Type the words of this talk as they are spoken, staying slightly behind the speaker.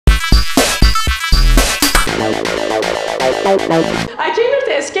I came here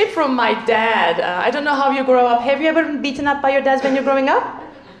to escape from my dad. I don't know how you grow up. Have you ever been beaten up by your dads when you're growing up?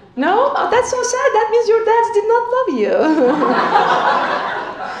 No? Oh, that's so sad. That means your dads did not love you.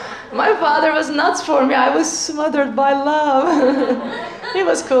 My father was nuts for me. I was smothered by love. He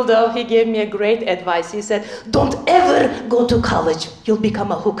was cool though. He gave me a great advice. He said, don't ever go to college. You'll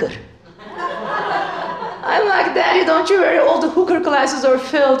become a hooker. I'm like, Daddy, don't you worry. All the hooker classes are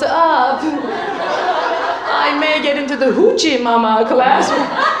filled up. I may get into the hoochie mama class.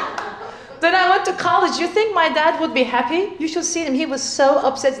 Then I went to college. You think my dad would be happy? You should see him. He was so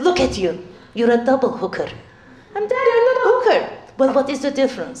upset. Look at you. You're a double hooker. I'm Daddy, I'm not a hooker. Well, what is the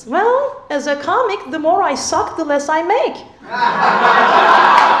difference? Well, as a comic, the more I suck, the less I make.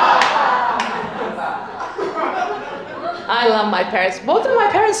 I love my parents. Both of my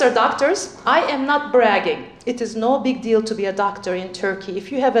parents are doctors. I am not bragging. It is no big deal to be a doctor in Turkey.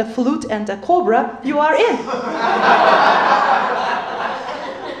 If you have a flute and a cobra, you are in.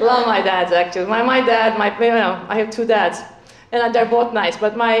 Love my dads, actually. My dad, I have two dads. And they're both nice,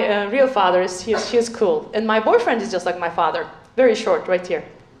 but my real father, he's cool. And my boyfriend is just like my father. Very short, right here.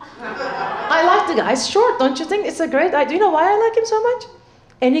 I like the guy. He's short, don't you think? It's a great idea. Do you know why I like him so much?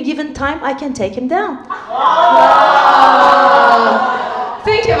 Any given time, I can take him down. Wow.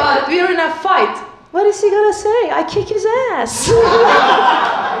 Think about it. We're in a fight. What is he gonna say? I kick his ass.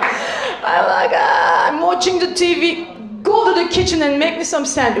 I'm watching the TV. Go to the kitchen and make me some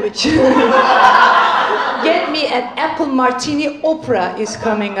sandwich. Get me an apple martini. Oprah is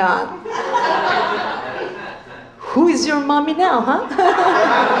coming on. Who is your mommy now, huh?